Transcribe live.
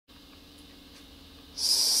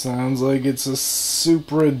Sounds like it's a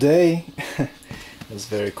Supra day. That's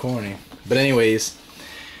very corny. But anyways,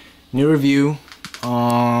 new review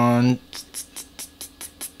on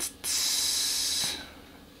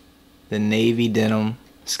the Navy Denim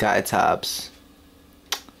Skytops.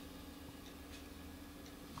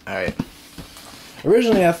 Alright.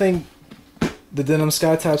 Originally, I think the Denim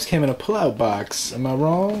Skytops came in a pull-out box. Am I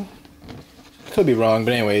wrong? Could be wrong,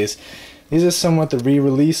 but anyways, these are somewhat the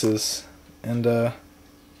re-releases, and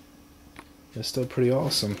they're still pretty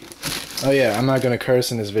awesome. Oh yeah, I'm not gonna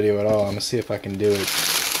curse in this video at all. I'm gonna see if I can do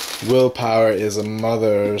it. Willpower is a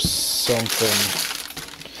mother or something.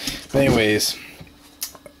 But anyways,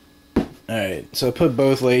 alright, so I put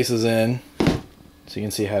both laces in so you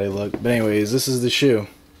can see how they look. But anyways, this is the shoe.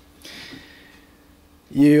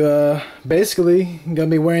 You basically gonna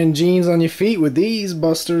be wearing jeans on your feet with these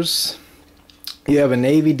busters. You have a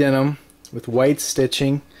navy denim with white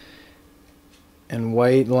stitching and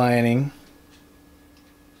white lining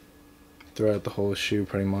throughout the whole shoe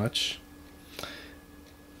pretty much.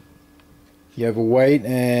 You have a white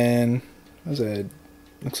and what's that?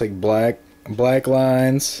 Looks like black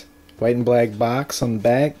lines, white and black box on the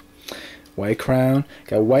back, white crown,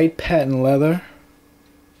 got white patent leather,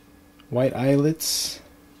 white eyelets,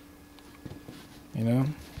 you know,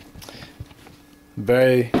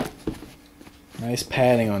 very nice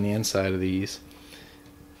padding on the inside of these.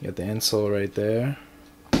 You got the insole right there.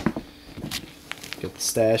 Got the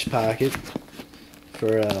stash pocket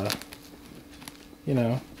for you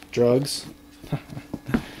know, drugs.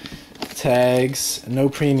 Tags, no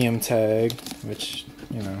premium tag, which,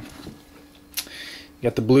 you know. You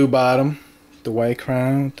got the blue bottom, the white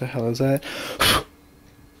crown. What the hell is that?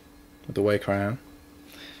 With the white crown.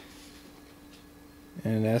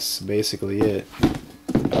 And that's basically it.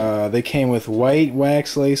 They came with white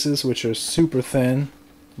wax laces, which are super thin.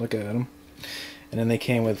 Look at them. And then they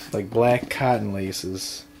came with like black cotton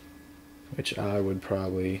laces, which I would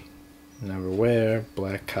probably never wear.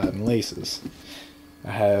 Black cotton laces.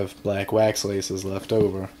 I have black wax laces left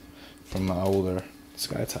over from my older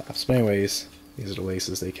Skytops. But anyways, these are the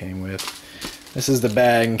laces they came with. This is the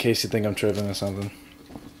bag in case you think I'm tripping or something.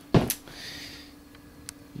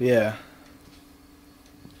 Yeah.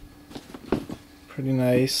 Pretty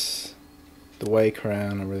nice. The white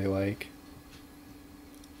crown I really like.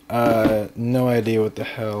 No idea what the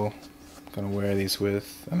hell I'm gonna wear these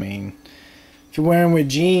with. I mean, if you're wearing with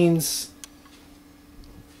jeans,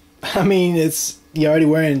 I mean, you're already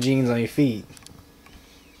wearing jeans on your feet.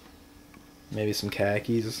 Maybe some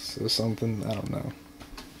khakis or something, I don't know.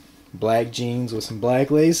 Black jeans with some black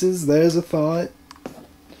laces, there's a thought.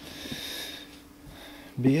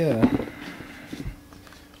 But yeah.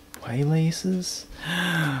 White laces?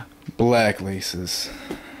 Black laces.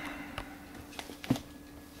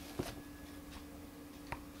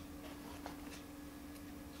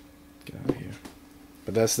 Get out of here.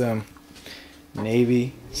 But that's them.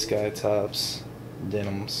 Navy Skytops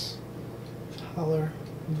Denims. Holler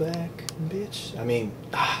back, bitch. I mean,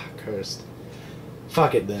 cursed.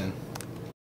 Fuck it then.